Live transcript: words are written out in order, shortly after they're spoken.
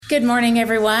Good morning,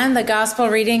 everyone. The gospel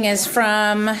reading is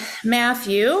from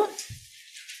Matthew.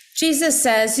 Jesus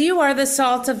says, "You are the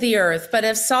salt of the earth, but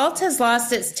if salt has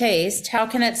lost its taste, how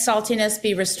can its saltiness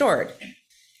be restored?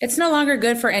 It's no longer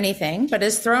good for anything, but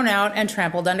is thrown out and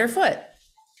trampled underfoot.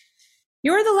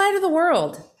 You are the light of the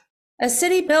world. A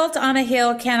city built on a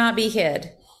hill cannot be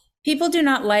hid. People do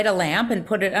not light a lamp and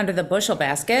put it under the bushel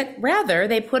basket. Rather,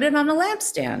 they put it on a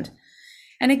lampstand,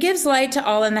 and it gives light to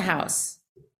all in the house.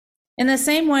 In the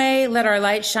same way, let our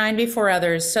light shine before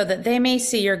others so that they may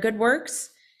see your good works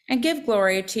and give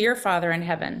glory to your Father in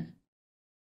heaven."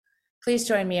 Please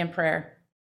join me in prayer.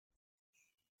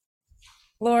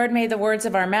 Lord, may the words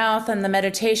of our mouth and the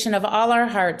meditation of all our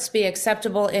hearts be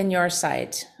acceptable in your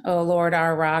sight, O Lord,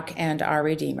 our rock and our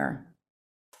Redeemer.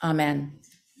 Amen.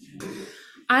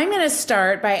 I'm going to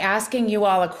start by asking you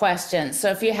all a question.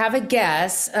 So if you have a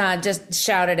guess, just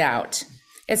shout it out.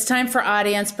 It's time for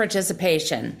audience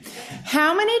participation.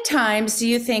 How many times do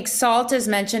you think salt is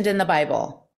mentioned in the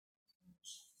Bible?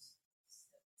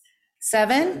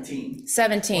 7?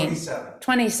 17.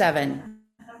 27.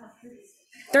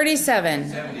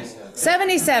 37.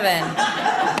 77. We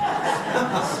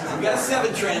got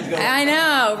 7 trends going. I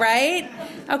know, right?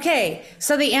 Okay,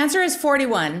 so the answer is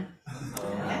 41.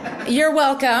 You're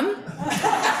welcome.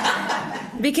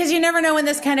 Because you never know when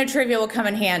this kind of trivia will come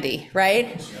in handy,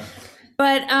 right?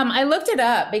 But I looked it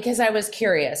up because I was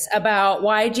curious about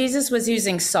why Jesus was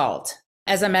using salt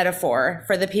as a metaphor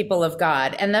for the people of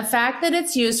God. And the fact that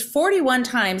it's used 41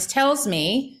 times tells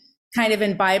me, kind of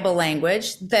in Bible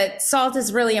language, that salt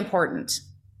is really important.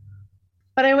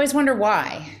 But I always wonder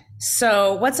why.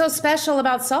 So what's so special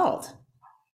about salt?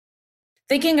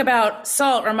 Thinking about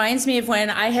salt reminds me of when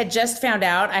I had just found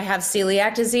out I have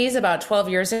celiac disease about 12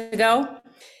 years ago.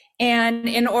 And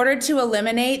in order to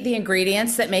eliminate the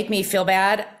ingredients that make me feel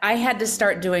bad, I had to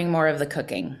start doing more of the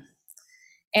cooking.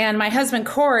 And my husband,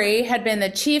 Corey, had been the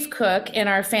chief cook in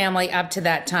our family up to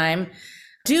that time,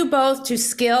 due both to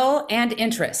skill and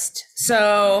interest.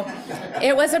 So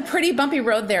it was a pretty bumpy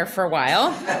road there for a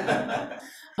while.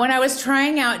 When I was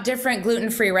trying out different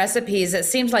gluten-free recipes, it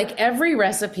seemed like every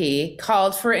recipe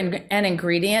called for an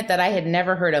ingredient that I had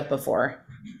never heard of before.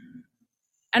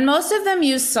 And most of them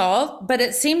used salt, but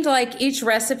it seemed like each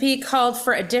recipe called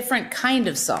for a different kind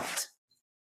of salt.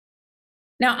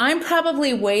 Now, I'm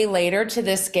probably way later to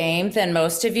this game than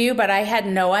most of you, but I had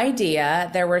no idea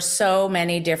there were so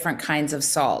many different kinds of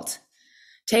salt.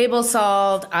 Table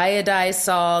salt, iodized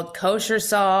salt, kosher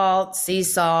salt, sea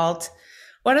salt.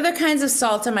 What other kinds of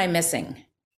salt am I missing?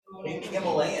 Pink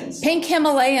Himalayan salt. Pink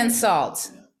Himalayan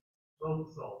salt.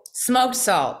 Smoked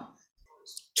salt.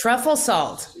 Truffle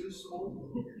salt.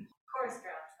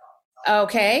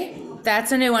 Okay,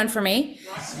 that's a new one for me.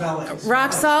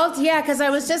 Rock salt, yeah, because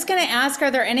I was just going to ask, are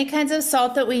there any kinds of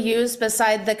salt that we use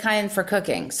beside the kind for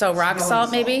cooking? So rock salt,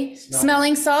 maybe?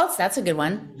 Smelling salts, that's a good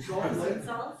one.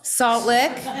 Salt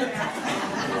lick.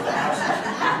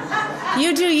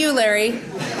 You do you, Larry.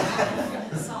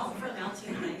 Salt for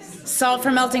melting ice. Salt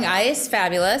for melting ice,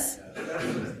 fabulous.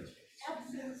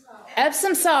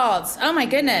 Epsom salts, oh my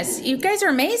goodness, you guys are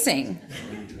amazing.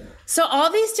 So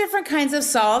all these different kinds of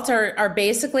salt are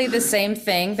basically the same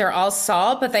thing. They're all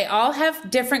salt, but they all have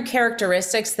different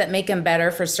characteristics that make them better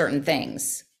for certain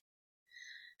things.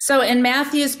 So in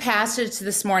Matthew's passage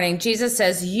this morning, Jesus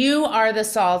says, "You are the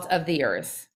salt of the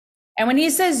earth." And when he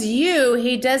says you,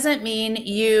 he doesn't mean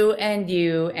you and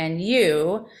you and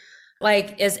you,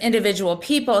 like as individual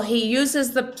people. He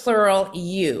uses the plural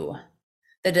you.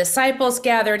 The disciples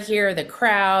gathered here, the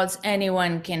crowds,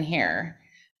 anyone can hear.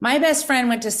 My best friend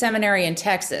went to seminary in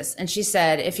Texas, and she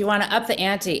said, if you want to up the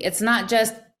ante, it's not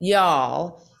just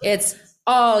y'all, it's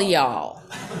all y'all.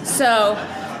 So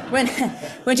when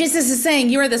Jesus is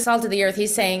saying you are the salt of the earth,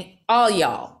 he's saying all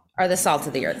y'all are the salt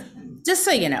of the earth. Just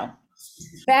so you know.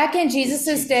 Back in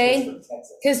Jesus's day,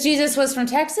 because Jesus was from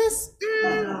Texas?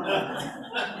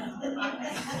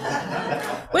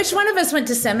 Which one of us went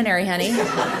to seminary, honey?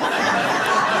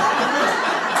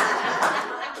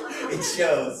 It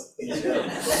shows.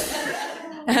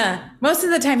 Most of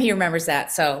the time he remembers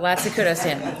that, so lots of kudos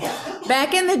to him.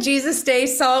 Back in the Jesus day,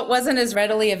 salt wasn't as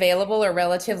readily available or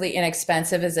relatively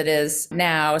inexpensive as it is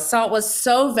now. Salt was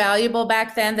so valuable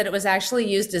back then that it was actually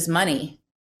used as money.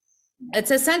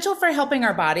 It's essential for helping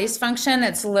our bodies function.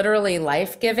 It's literally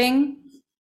life-giving.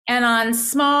 And on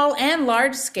small and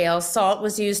large scale, salt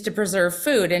was used to preserve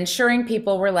food, ensuring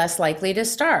people were less likely to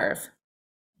starve.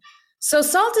 So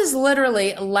salt is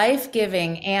literally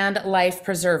life-giving and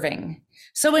life-preserving.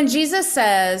 So when Jesus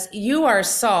says, you are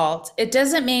salt, it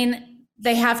doesn't mean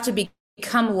they have to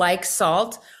become like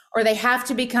salt or they have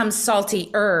to become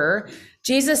saltier.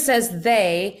 Jesus says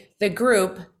they, the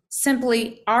group,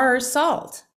 simply are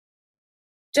salt.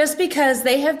 Just because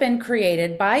they have been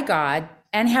created by God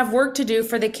and have work to do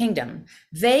for the kingdom,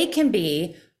 they can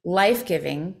be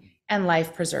life-giving and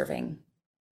life-preserving.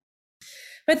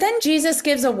 But then Jesus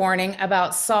gives a warning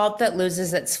about salt that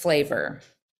loses its flavor.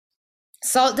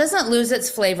 Salt doesn't lose its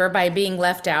flavor by being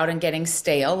left out and getting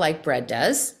stale like bread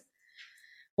does.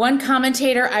 One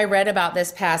commentator I read about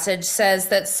this passage says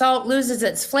that salt loses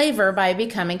its flavor by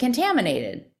becoming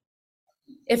contaminated.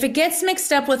 If it gets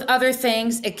mixed up with other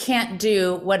things, it can't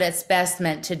do what it's best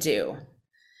meant to do.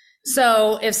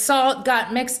 So if salt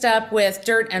got mixed up with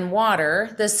dirt and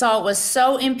water, the salt was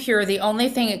so impure, the only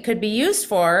thing it could be used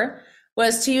for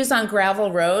was to use on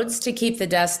gravel roads to keep the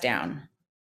dust down.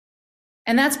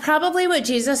 And that's probably what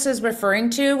Jesus is referring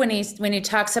to when he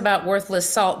talks about worthless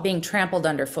salt being trampled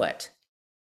underfoot.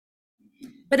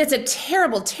 But it's a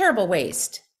terrible, terrible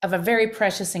waste of a very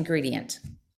precious ingredient.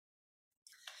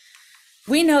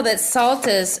 We know that salt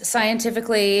is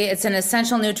scientifically, it's an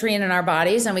essential nutrient in our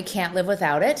bodies and we can't live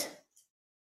without it.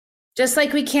 Just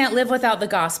like we can't live without the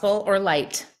gospel or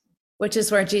light, which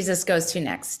is where Jesus goes to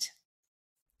next.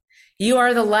 You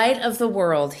are the light of the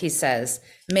world, he says,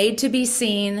 made to be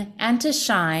seen and to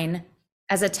shine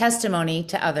as a testimony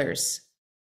to others.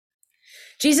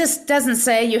 Jesus doesn't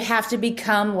say you have to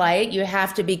become light, you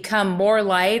have to become more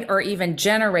light or even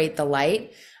generate the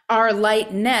light. Our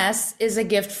lightness is a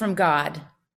gift from God,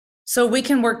 so we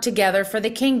can work together for the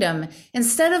kingdom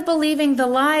instead of believing the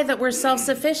lie that we're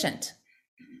self-sufficient.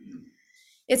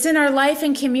 It's in our life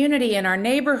and community, in our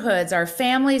neighborhoods, our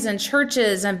families and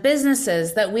churches and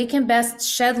businesses that we can best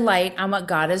shed light on what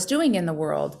God is doing in the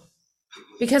world,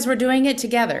 because we're doing it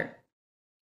together.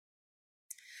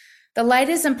 The light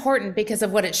is important because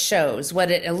of what it shows,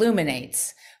 what it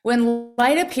illuminates. When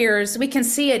light appears, we can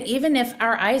see it even if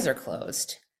our eyes are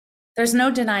closed. There's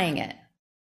no denying it.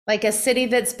 Like a city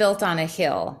that's built on a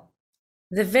hill.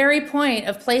 The very point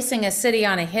of placing a city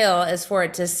on a hill is for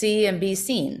it to see and be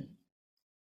seen.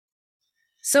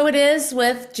 So it is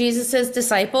with Jesus's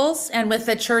disciples and with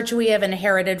the church we have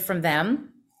inherited from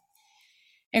them.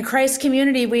 In Christ's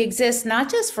community, we exist not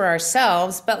just for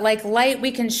ourselves, but like light,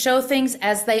 we can show things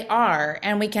as they are,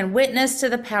 and we can witness to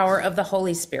the power of the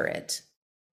Holy Spirit.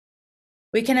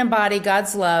 We can embody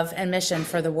God's love and mission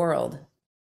for the world.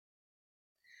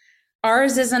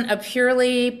 Ours isn't a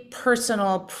purely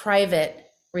personal, private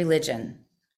religion.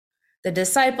 The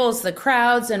disciples, the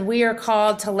crowds, and we are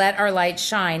called to let our light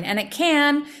shine. And it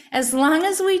can, as long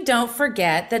as we don't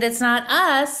forget that it's not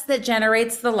us that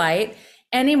generates the light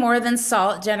any more than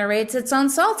salt generates its own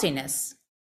saltiness.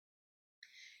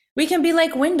 We can be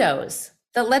like windows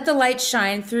that let the light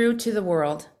shine through to the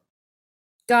world.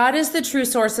 God is the true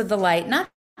source of the light, not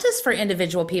just for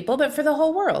individual people, but for the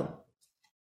whole world.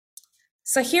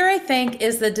 So here, I think,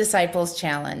 is the disciples'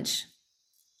 challenge.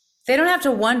 They don't have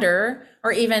to wonder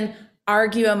or even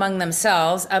argue among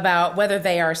themselves about whether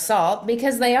they are salt,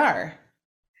 because they are.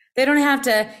 They don't have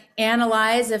to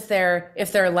analyze if they're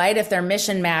light, if their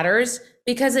mission matters,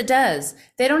 because it does.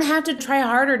 They don't have to try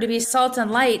harder to be salt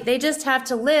and light. They just have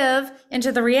to live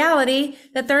into the reality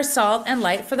that they're salt and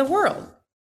light for the world.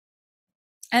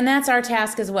 And that's our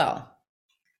task as well.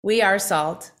 We are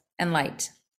salt and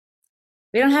light.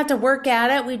 We don't have to work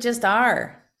at it, we just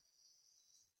are.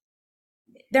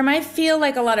 There might feel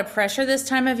like a lot of pressure this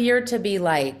time of year to be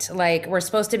light, like we're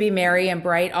supposed to be merry and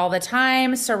bright all the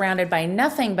time, surrounded by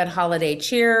nothing but holiday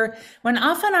cheer, when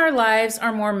often our lives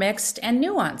are more mixed and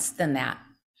nuanced than that.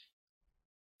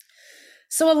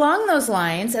 So along those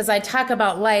lines, as I talk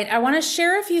about light, I want to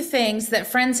share a few things that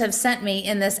friends have sent me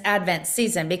in this Advent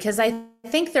season, because I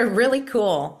think they're really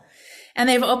cool. And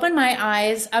they've opened my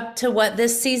eyes up to what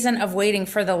this season of waiting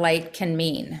for the light can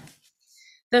mean.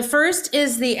 The first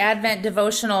is the Advent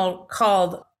devotional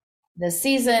called The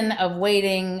Season of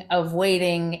Waiting, and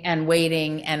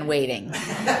Waiting, and Waiting.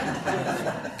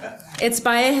 It's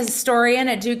by a historian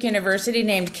at Duke University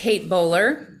named Kate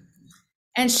Bowler,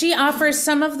 and she offers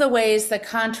some of the ways the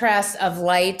contrasts of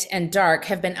light and dark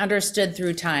have been understood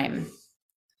through time.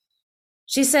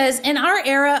 She says, in our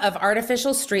era of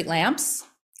artificial street lamps,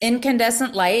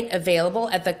 incandescent light available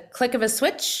at the click of a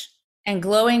switch, and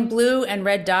glowing blue and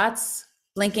red dots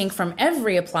blinking from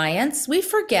every appliance, we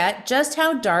forget just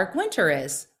how dark winter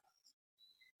is.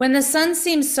 When the sun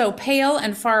seems so pale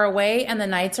and far away and the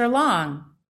nights are long.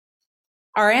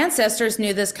 Our ancestors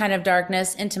knew this kind of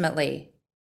darkness intimately.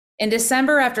 In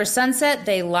December after sunset,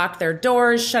 they locked their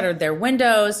doors, shuttered their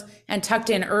windows, and tucked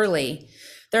in early.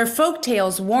 Their folk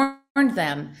tales warned warned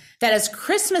them that as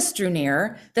Christmas drew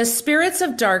near, the spirits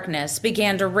of darkness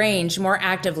began to range more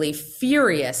actively,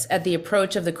 furious at the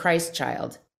approach of the Christ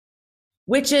child.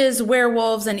 Witches,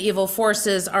 werewolves, and evil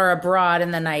forces are abroad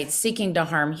in the night, seeking to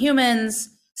harm humans,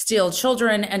 steal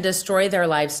children, and destroy their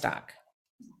livestock.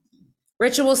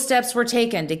 Ritual steps were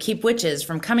taken to keep witches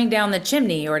from coming down the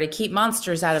chimney or to keep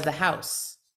monsters out of the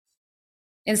house.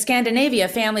 In Scandinavia,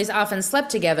 families often slept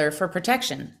together for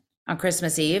protection on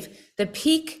Christmas Eve, the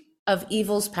peak of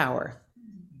evil's power.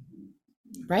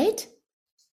 Right?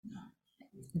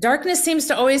 Darkness seems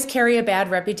to always carry a bad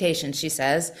reputation, she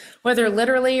says. Whether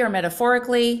literally or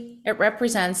metaphorically, it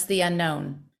represents the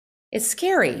unknown. It's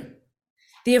scary.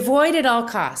 The avoid at all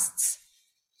costs.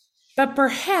 But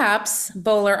perhaps,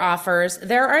 Bowler offers,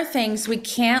 there are things we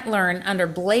can't learn under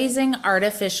blazing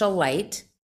artificial light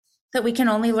that we can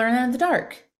only learn in the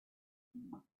dark.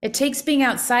 It takes being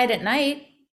outside at night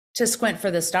to squint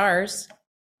for the stars.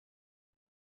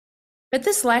 But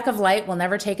this lack of light will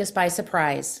never take us by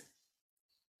surprise.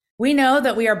 We know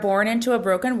that we are born into a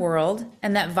broken world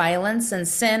and that violence and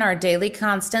sin are daily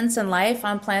constants in life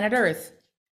on planet Earth.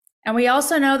 And we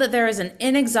also know that there is an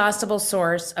inexhaustible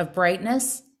source of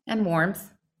brightness and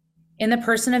warmth in the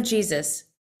person of Jesus,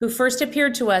 who first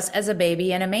appeared to us as a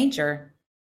baby in a manger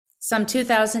some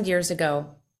 2,000 years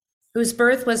ago, whose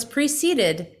birth was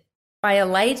preceded by a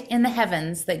light in the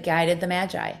heavens that guided the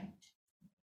Magi.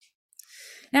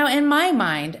 Now, in my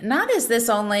mind, not is this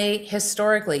only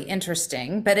historically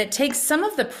interesting, but it takes some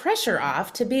of the pressure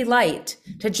off to be light,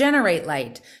 to generate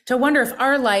light, to wonder if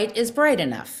our light is bright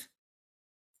enough.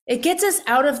 It gets us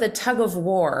out of the tug of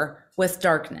war with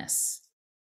darkness.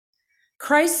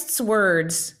 Christ's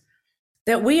words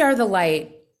that we are the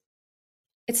light,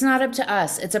 it's not up to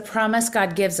us. It's a promise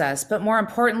God gives us, but more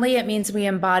importantly, it means we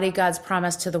embody God's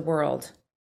promise to the world.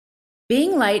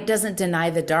 Being light doesn't deny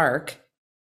the dark.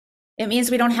 It means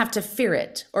we don't have to fear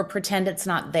it or pretend it's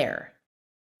not there.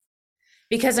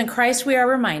 Because in Christ, we are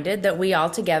reminded that we all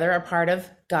together are part of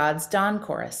God's dawn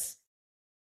chorus.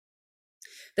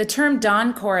 The term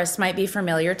dawn chorus might be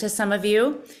familiar to some of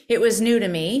you. It was new to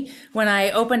me when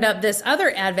I opened up this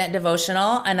other Advent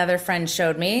devotional another friend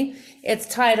showed me.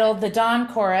 It's titled The Dawn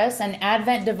Chorus, an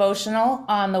Advent devotional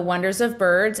on the wonders of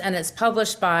birds, and it's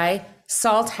published by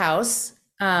Salt House,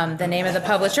 the name of the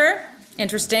publisher.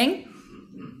 Interesting.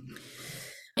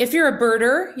 If you're a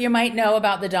birder, you might know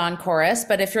about the dawn chorus,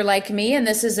 but if you're like me and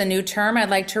this is a new term, I'd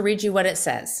like to read you what it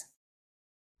says.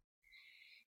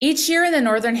 Each year in the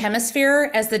Northern Hemisphere,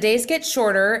 as the days get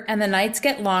shorter and the nights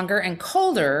get longer and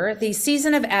colder, the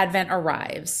season of Advent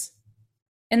arrives.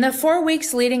 In the 4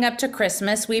 weeks leading up to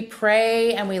Christmas, we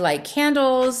pray and we light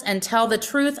candles and tell the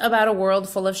truth about a world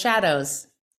full of shadows.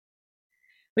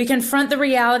 We confront the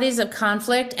realities of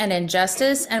conflict and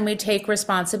injustice, and we take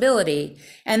responsibility.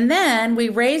 And then we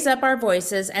raise up our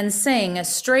voices and sing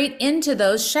straight into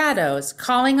those shadows,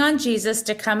 calling on Jesus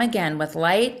to come again with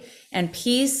light and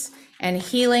peace and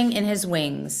healing in his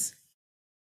wings.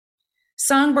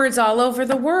 Songbirds all over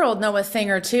the world know a thing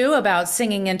or two about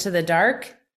singing into the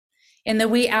dark. In the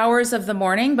wee hours of the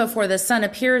morning, before the sun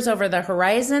appears over the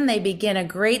horizon, they begin a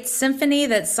great symphony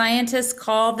that scientists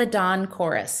call the dawn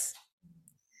chorus.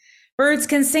 Birds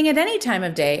can sing at any time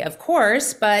of day, of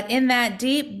course, but in that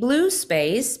deep blue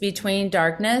space between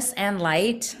darkness and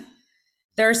light,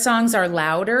 their songs are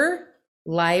louder,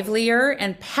 livelier,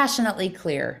 and passionately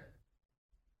clear.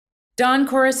 Dawn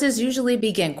choruses usually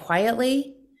begin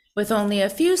quietly, with only a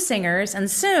few singers, and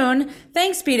soon,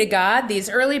 thanks be to God, these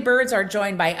early birds are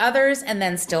joined by others and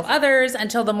then still others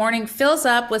until the morning fills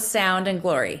up with sound and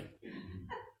glory.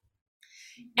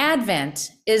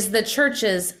 Advent is the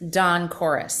church's dawn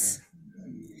chorus.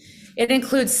 It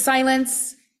includes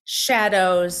silence,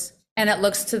 shadows, and it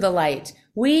looks to the light.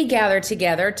 We gather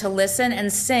together to listen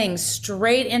and sing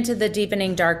straight into the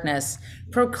deepening darkness,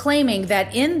 proclaiming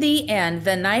that in the end,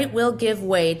 the night will give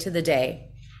way to the day.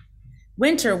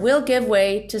 Winter will give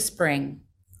way to spring,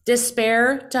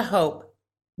 despair to hope,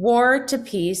 war to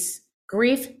peace,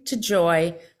 grief to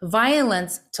joy,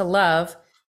 violence to love,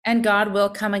 and God will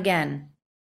come again,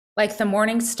 like the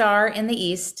morning star in the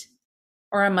east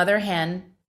or a mother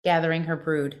hen gathering her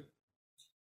brood.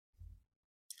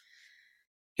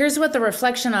 Here's what the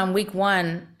reflection on week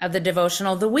 1 of the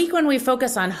devotional, the week when we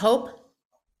focus on hope,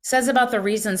 says about the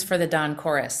reasons for the dawn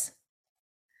chorus.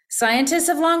 Scientists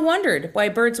have long wondered why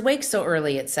birds wake so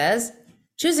early, it says,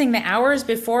 choosing the hours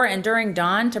before and during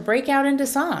dawn to break out into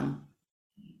song.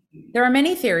 There are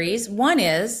many theories. One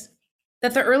is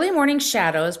that the early morning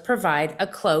shadows provide a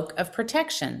cloak of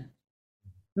protection,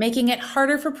 making it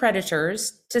harder for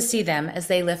predators to see them as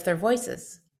they lift their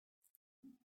voices.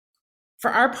 For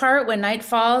our part, when night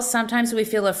falls, sometimes we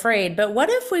feel afraid, but what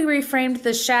if we reframed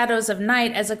the shadows of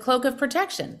night as a cloak of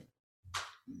protection?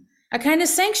 A kind of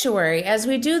sanctuary as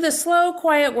we do the slow,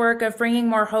 quiet work of bringing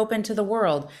more hope into the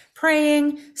world,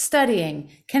 praying, studying,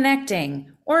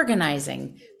 connecting,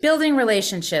 organizing, building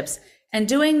relationships, and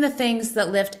doing the things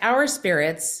that lift our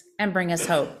spirits and bring us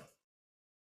hope.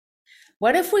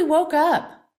 What if we woke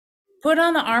up, put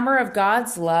on the armor of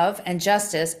God's love and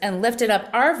justice, and lifted up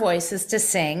our voices to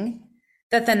sing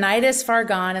that the night is far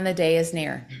gone and the day is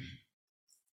near?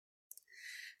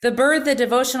 The bird the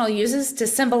devotional uses to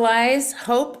symbolize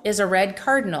hope is a red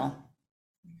cardinal.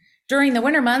 During the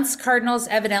winter months, cardinals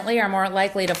evidently are more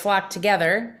likely to flock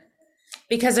together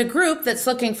because a group that's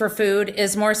looking for food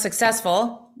is more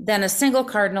successful than a single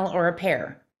cardinal or a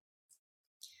pair.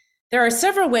 There are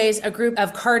several ways a group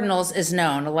of cardinals is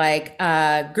known, like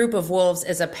a group of wolves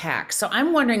is a pack. So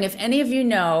I'm wondering if any of you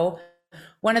know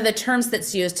one of the terms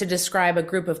that's used to describe a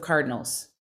group of cardinals.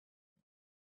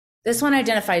 This one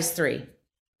identifies three.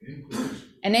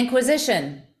 An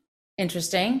inquisition.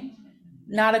 Interesting.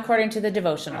 Not according to the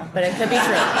devotional, but it could be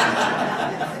true.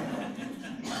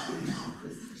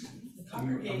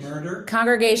 A murder?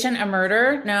 Congregation, a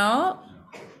murder. No.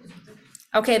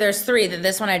 Okay, there's three that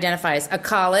this one identifies. A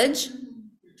college,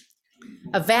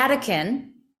 a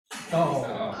Vatican,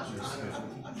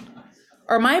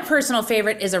 or my personal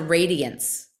favorite is a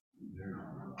radiance.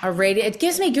 It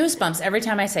gives me goosebumps every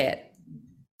time I say it.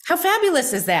 How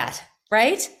fabulous is that,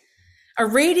 right? A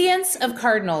radiance of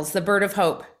cardinals, the bird of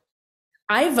hope.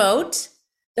 I vote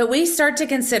that we start to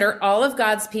consider all of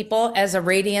God's people as a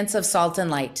radiance of salt and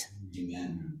light.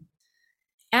 Amen.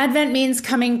 Advent means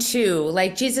coming to,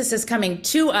 like Jesus is coming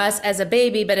to us as a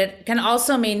baby, but it can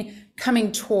also mean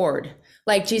coming toward,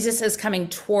 like Jesus is coming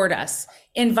toward us,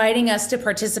 inviting us to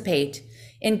participate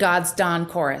in God's dawn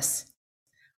chorus,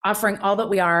 offering all that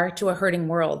we are to a hurting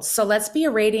world. So let's be a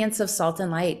radiance of salt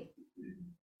and light.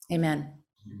 Amen.